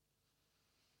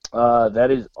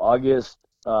 That is August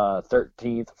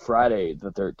 13th, Friday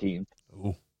the 13th.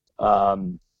 Ooh.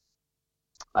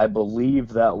 I believe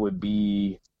that would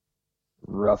be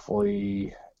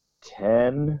roughly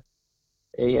 10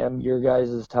 a.m. your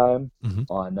guys' time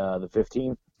on the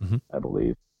 15th, I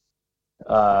believe.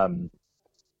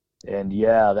 And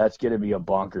yeah, that's going to be a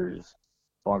bonkers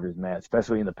match,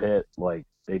 especially in the pit.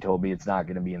 They told me it's not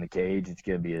going to be in the cage. It's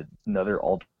going to be another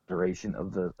alternate restoration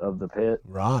of the pit.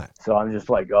 Right. So I'm just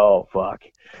like, oh fuck,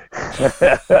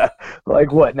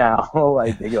 like what now?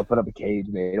 Like they gonna put up a cage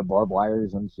made of barbed wire or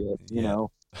some shit, you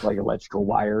know, like electrical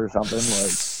wire or something.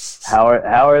 Like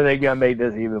how are they gonna make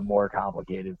this even more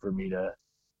complicated for me to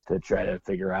try to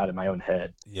figure out in my own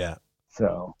head? Yeah.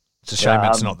 So it's a shame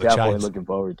it's not the chains. I'm definitely looking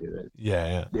forward to it.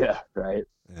 Yeah. Yeah. Right.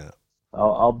 Yeah.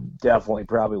 I'll definitely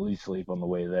probably lose sleep on the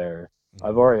way there.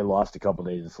 I've already lost a couple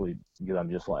days of sleep because I'm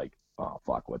just like, oh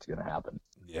fuck, what's gonna happen?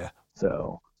 Yeah.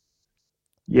 So,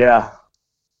 yeah,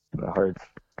 it hurts.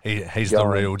 He's the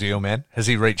real deal, man. Has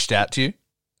he reached out to you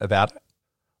about it?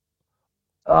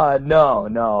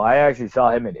 No. I actually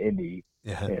saw him in Indy.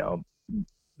 Yeah. You know,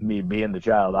 me being the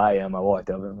child I am, I walked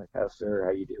up and I'm like, "Oh, sir,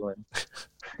 how you doing?"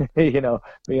 You know,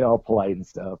 being all polite and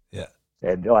stuff. Yeah.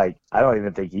 And like, I don't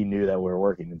even think he knew that we were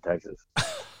working in Texas.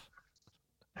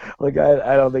 Like,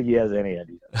 I don't think he has any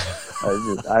idea.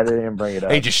 I didn't even bring it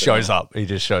up. He just shows up. He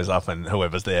just shows up, and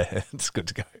whoever's there, it's good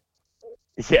to go.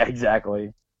 Yeah,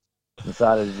 exactly.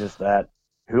 Masada's just that.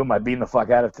 Who am I beating the fuck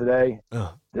out of today?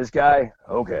 This guy?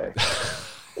 Okay.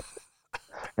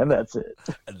 And that's it.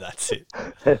 And that's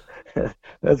it.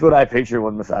 That's what I picture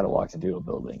when Masada walks into a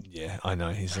building. Yeah, I know.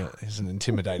 He's an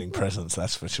intimidating presence,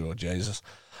 that's for sure. Jesus.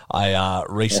 I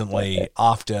recently,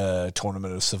 after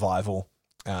Tournament of Survival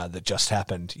that just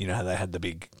happened, you know how they had the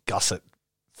big gusset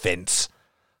fence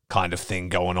kind of thing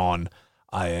going on.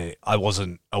 I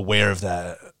wasn't aware of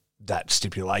that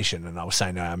stipulation, and I was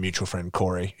saying to our mutual friend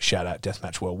Corey, shout out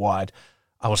Deathmatch Worldwide,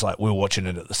 I was like, we were watching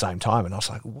it at the same time, and I was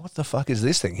like, what the fuck is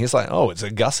this thing? He's like, oh, it's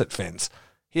a gusset fence.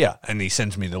 Here. And he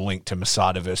sends me the link to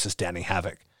Masada versus Danny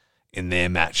Havoc in their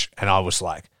match, and I was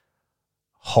like,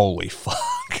 holy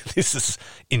fuck, this is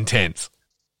intense.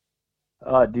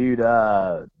 Dude,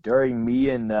 during me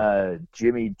and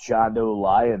Jimmy Chondo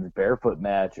Lyons barefoot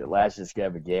match at Last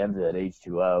Extravaganza at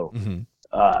H2O,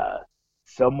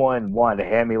 someone wanted to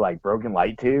hand me like broken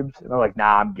light tubes, and I'm like,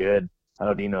 nah, I'm good. I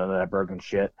don't need none of that broken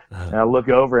shit. And I look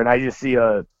over and I just see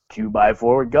a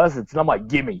 2x4 with gussets, and I'm like,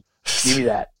 give me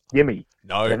that, give me.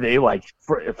 No. And they like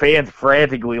fans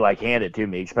frantically like hand it to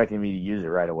me, expecting me to use it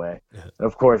right away. Yeah. And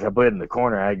of course, I put it in the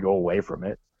corner. I go away from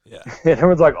it. Yeah. And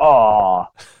everyone's like, "Oh,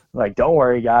 like don't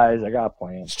worry, guys. I got a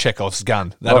plan." It's Chekhov's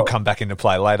gun. That'll come back into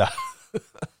play later.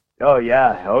 Oh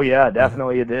yeah,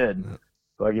 definitely it did.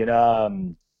 But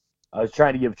I was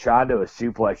trying to give Chondo a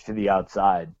suplex to the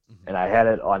outside, and I had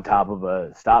it on top of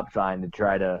a stop sign to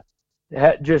try to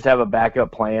just have a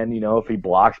backup plan. You know, if he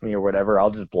blocks me or whatever,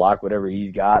 I'll just block whatever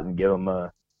he's got and give him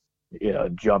a,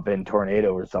 jump in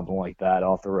tornado or something like that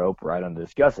off the rope right on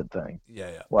this gusset thing.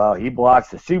 Yeah. Well, he blocks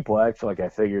the suplex like I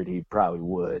figured he probably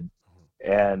would,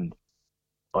 and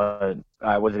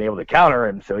I wasn't able to counter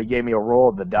him, so he gave me a roll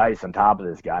of the dice on top of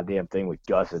this goddamn thing with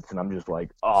gussets, and I'm just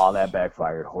like, oh, that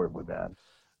backfired horribly bad.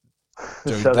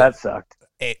 Dude, so that sucked.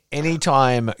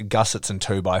 Anytime gussets and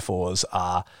 2x4s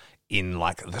are in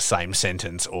like the same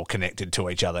sentence or connected to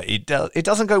each other, it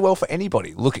doesn't go well for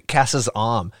anybody. Look at Cass's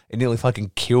arm; it nearly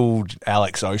fucking killed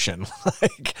Alex Ocean.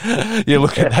 Like, you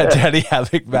look at that Danny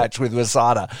Havoc match with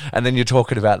Masada, and then you're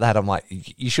talking about that. I'm like,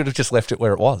 you should have just left it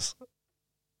where it was.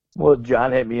 Well,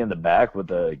 John hit me in the back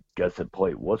with a gusset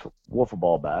plate wiffle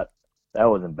ball bat. That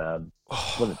wasn't bad.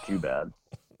 Wasn't too bad.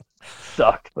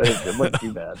 Sucked, but it wasn't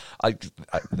too bad.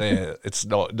 It's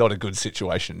not a good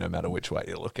situation, no matter which way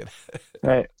you look at it.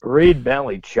 Hey, Reed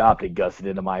Bentley chopped a gusset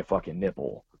into my fucking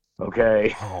nipple.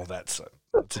 Okay. Oh, that's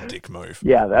a dick move.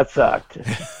 Yeah, that sucked.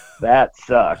 That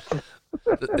sucked.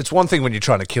 It's one thing when you're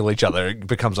trying to kill each other; it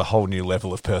becomes a whole new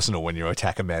level of personal when you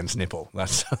attack a man's nipple.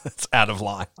 That's out of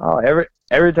line. Oh,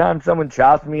 every time someone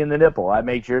chops me in the nipple, I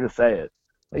make sure to say it.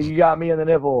 Like, you got me in the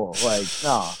nipple. Like,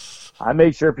 no. I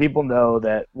make sure people know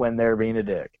that when they're being a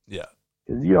dick. Yeah.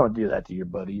 Because you don't do that to your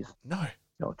buddies. No. You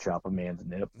don't chop a man's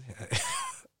nip. Yeah.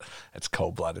 It's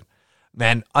cold-blooded.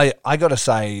 Man, I got to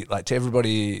say, like, to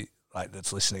everybody like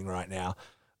that's listening right now,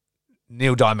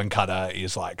 Neil Diamond Cutter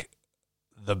is, like,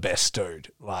 the best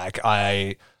dude. Like,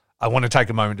 I want to take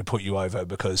a moment to put you over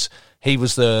because he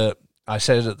was I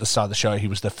said it at the start of the show, he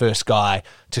was the first guy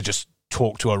to just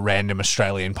talk to a random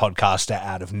Australian podcaster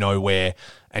out of nowhere,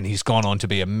 and he's gone on to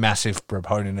be a massive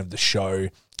proponent of the show.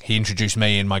 He introduced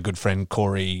me and my good friend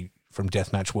Corey from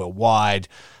Deathmatch Worldwide.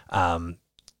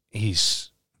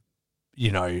 He's,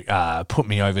 put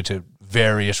me over to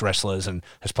various wrestlers and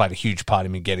has played a huge part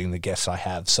in me getting the guests I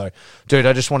have. So, dude,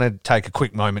 I just want to take a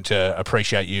quick moment to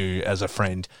appreciate you as a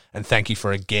friend and thank you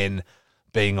for, again,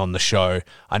 being on the show.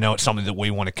 I know it's something that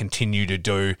we want to continue to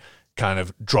do. kind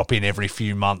of drop in every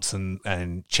few months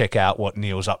and check out what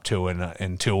Neil's up to, and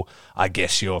until I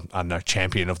guess you're, I don't know,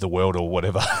 champion of the world or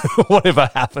whatever whatever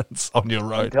happens on your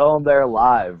road. Tell them they're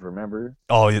live, remember?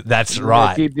 Oh, that's We're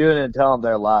right. gonna keep doing it and tell them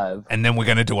they're live. And then we're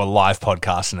going to do a live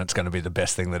podcast, and it's going to be the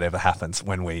best thing that ever happens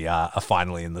when we are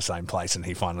finally in the same place and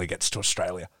he finally gets to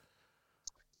Australia.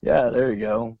 Yeah, there you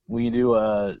go. We can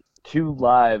do 2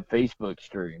 live Facebook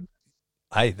streams.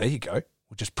 Hey, there you go.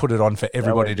 We'll just put it on for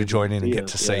everybody to join in and get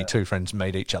to see yeah. two friends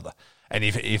meet each other. And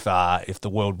if the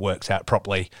world works out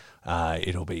properly,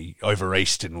 it'll be over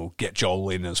east, and we'll get Joel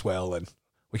in as well, and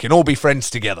we can all be friends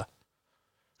together.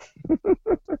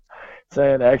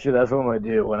 Saying actually, that's what I'm gonna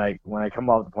do when I come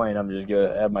off the plane. I'm just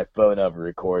gonna have my phone up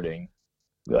recording.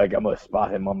 Like, I'm gonna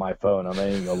spot him on my phone. I'm not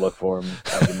even gonna look for him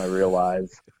out in my real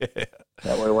eyes.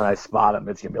 That way, when I spot him,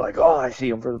 it's gonna be like, oh, I see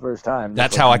him for the first time.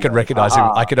 That's Just how like, I could recognize him.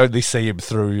 I could only see him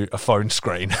through a phone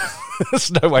screen.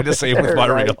 There's no way to see him with my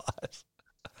Right. real eyes.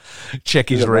 Check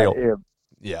he's real.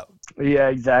 Yeah. Yeah,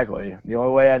 exactly. The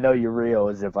only way I know you're real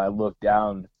is if I look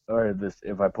down, or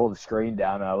if I pull the screen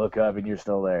down and I look up and you're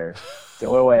still there. It's the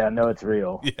only way I know it's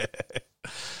real. Yeah.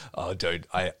 Oh, dude,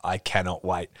 I cannot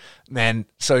wait. Man,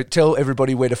 so tell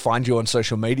everybody where to find you on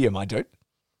social media, my dude.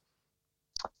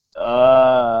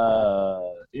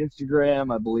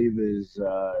 Instagram, I believe, is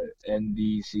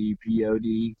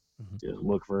NDCPOD. Mm-hmm. Just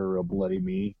look for Real Bloody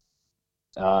Me.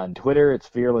 On Twitter, it's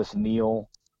Fearless Neil.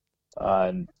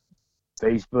 On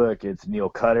Facebook, it's Neil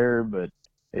Cutter, but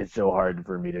it's so hard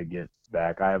for me to get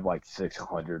back. I have like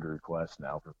 600 requests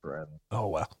now for friends. Oh,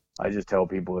 wow. I just tell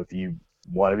people, if you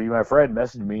want to be my friend,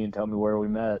 message me and tell me where we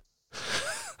met.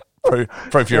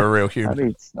 Prove you're a real I human.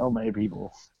 mean, so many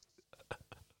people.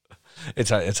 It's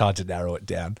hard to narrow it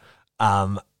down.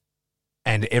 And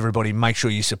everybody, make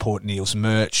sure you support Neil's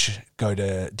merch. Go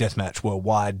to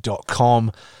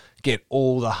deathmatchworldwide.com. Get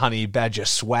all the Honey Badger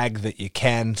swag that you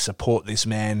can. Support this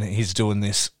man. He's doing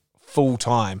this full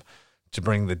time to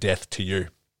bring the death to you.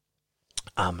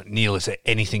 Neil, is there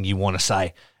anything you want to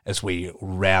say as we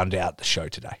round out the show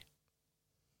today?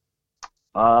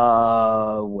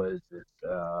 Was it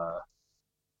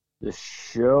the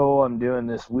show I'm doing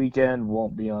this weekend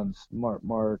won't be on Smart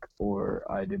Mark or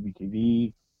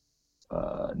IWTV.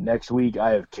 Next week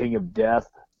I have King of Death.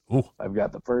 Ooh. I've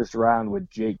got the first round with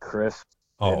Jake Crisp.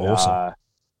 Oh, and, awesome.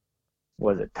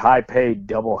 Was it Taipei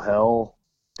Double Hell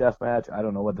Deathmatch? I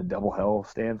don't know what the Double Hell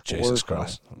stands for. Jesus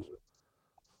Christ.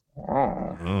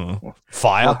 Oh.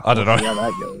 Fire? I don't know. Yeah,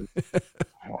 that goes.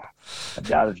 I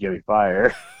doubt it's gonna be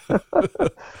fire.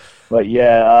 But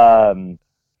yeah,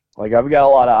 like, I've got a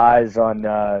lot of eyes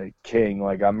on King.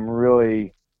 Like, I'm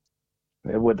really,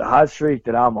 with the hot streak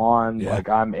that I'm on, Yeah. like,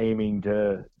 I'm aiming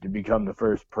to become the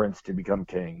first prince to become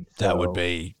king. That So would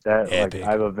be that, epic. like,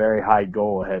 I have a very high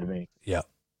goal ahead of me. Yeah.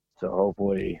 So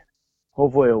hopefully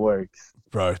it works.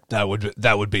 Bro, that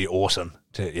would be awesome.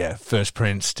 First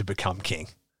prince to become king.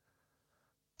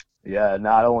 Yeah,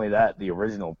 not only that, the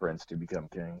original prince to become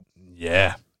king.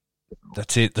 Yeah.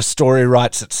 That's it. The story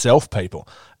writes itself, people.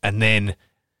 And then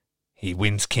he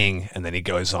wins king, and then he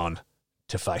goes on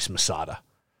to face Masada.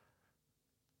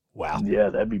 Wow. Yeah,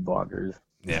 that'd be bonkers.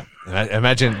 Yeah.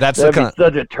 Imagine that's That'd the be kind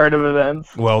such a turn of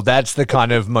events. well, that's the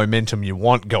kind of momentum you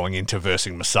want going into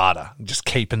versing Masada. Just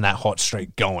keeping that hot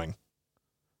streak going.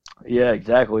 Yeah,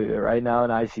 exactly. Right now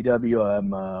in ICW, I'm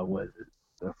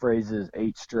the phrase is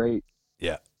 8 straight.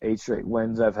 Yeah. 8 straight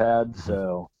wins I've had.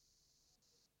 So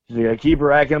you gotta keep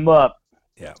racking them up.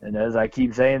 Yeah. And as I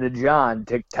keep saying to John,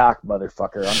 TikTok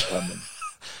motherfucker, I'm coming.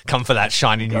 Come for that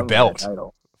shiny new Coming for belt. that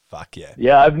title. Fuck yeah.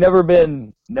 Yeah, I've never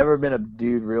been a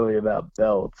dude really about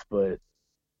belts, but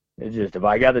it's just, if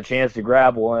I got the chance to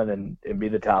grab one and be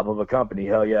the top of a company,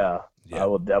 hell yeah. Yeah. I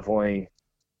will definitely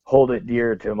hold it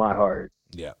dear to my heart.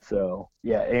 Yeah. So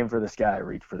yeah, aim for the sky,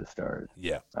 reach for the stars.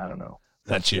 Yeah. I don't know.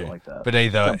 That's Something you. like that. But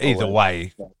either Simple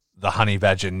way, the Honey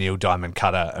Badger Neil Diamond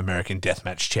Cutter American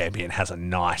Deathmatch Champion has a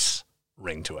nice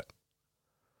ring to it.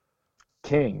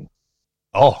 King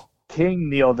Oh,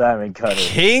 Neil Diamond Cutter.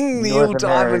 King Neil North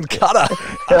Diamond America.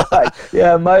 Cutter.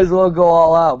 Yeah, might as well go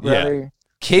all out, brother.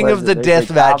 King What of is the it? They say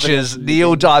death matches, confidence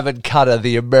Neil is- Diamond Cutter,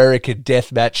 the American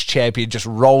Deathmatch Champion, just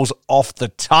rolls off the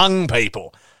tongue,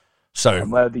 people. So I'm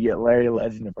gonna have to get Larry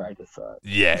Legend to practice that.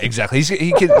 yeah, exactly.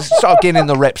 He can start getting in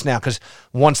the reps now, because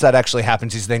once that actually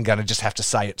happens, he's then going to just have to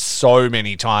say it so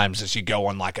many times as you go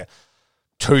on like a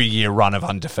 2-year run of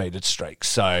undefeated streaks.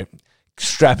 So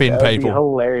strap in, That would be people.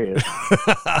 hilarious.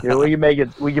 Dude, we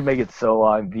can make it so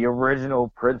long. The original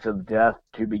Prince of Death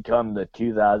to become the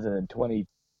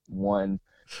 2021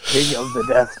 King of the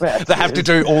deathmatch. They have to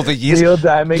do all the years. Neil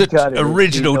Diamond The Cutter.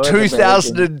 original North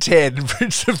American. 2010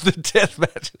 Prince of the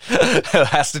Deathmatch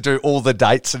has to do all the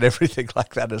dates and everything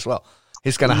like that as well.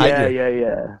 He's going to hate you.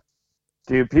 Yeah.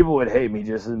 Dude, people would hate me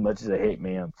just as much as they hate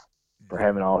Mance for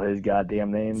having all his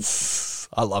goddamn names.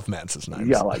 I love Mance's names.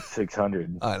 You got like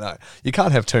 600. I know. You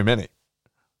can't have too many.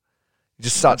 You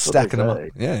just start That's what they stacking them up.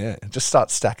 say. Yeah. Just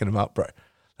start stacking them up, bro.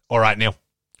 All right, Neil.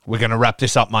 We're going to wrap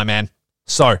this up, my man.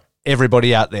 So,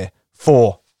 everybody out there,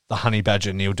 for the Honey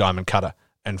Badger Neil Diamond Cutter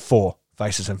and for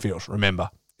Faces and Feels, remember,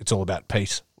 it's all about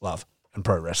peace, love, and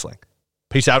pro wrestling.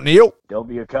 Peace out, Neil. Don't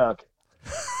be a cuck.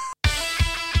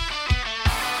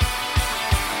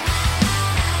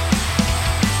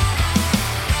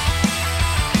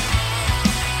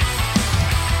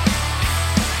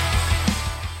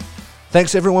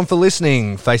 Thanks everyone for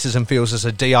listening. Faces and Feels is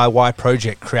a DIY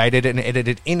project created and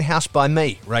edited in-house by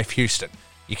me, Rafe Houston.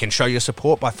 You can show your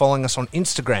support by following us on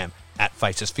Instagram at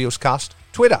FacesFeelsCast,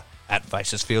 Twitter at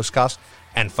FacesFeelsCast,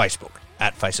 and Facebook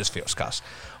at FacesFeelsCast.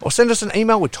 Or send us an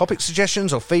email with topic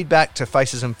suggestions or feedback to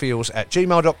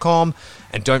facesandfeels@gmail.com,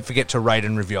 and don't forget to rate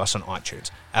and review us on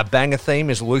iTunes. Our banger theme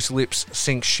is Loose Lips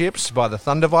Sink Ships by the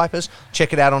Thunder Vipers.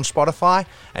 Check it out on Spotify.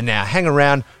 And now hang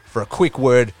around for a quick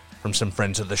word from some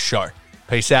friends of the show.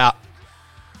 Peace out.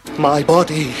 My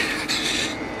body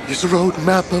is a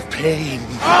roadmap of pain.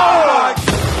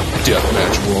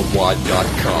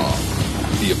 DeathmatchWorldwide.com,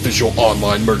 the official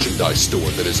online merchandise store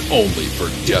that is only for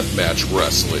deathmatch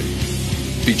wrestling.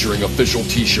 Featuring official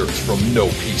t-shirts from No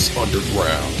Peace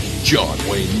Underground, John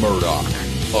Wayne Murdoch,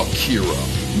 Akira,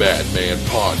 Madman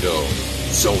Pondo,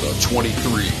 Zona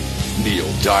 23,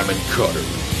 Neil Diamond Cutter,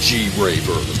 G.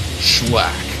 Rayburn,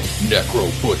 Schlack,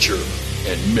 Necro Butcher,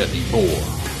 and many more.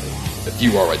 If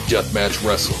you are a deathmatch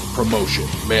wrestler, promotion,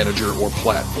 manager, or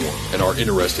platform and are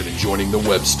interested in joining the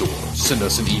web store, send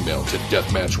us an email to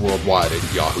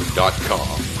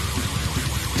deathmatchworldwide@yahoo.com.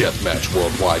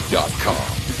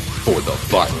 Deathmatchworldwide.com for the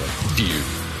violent feud.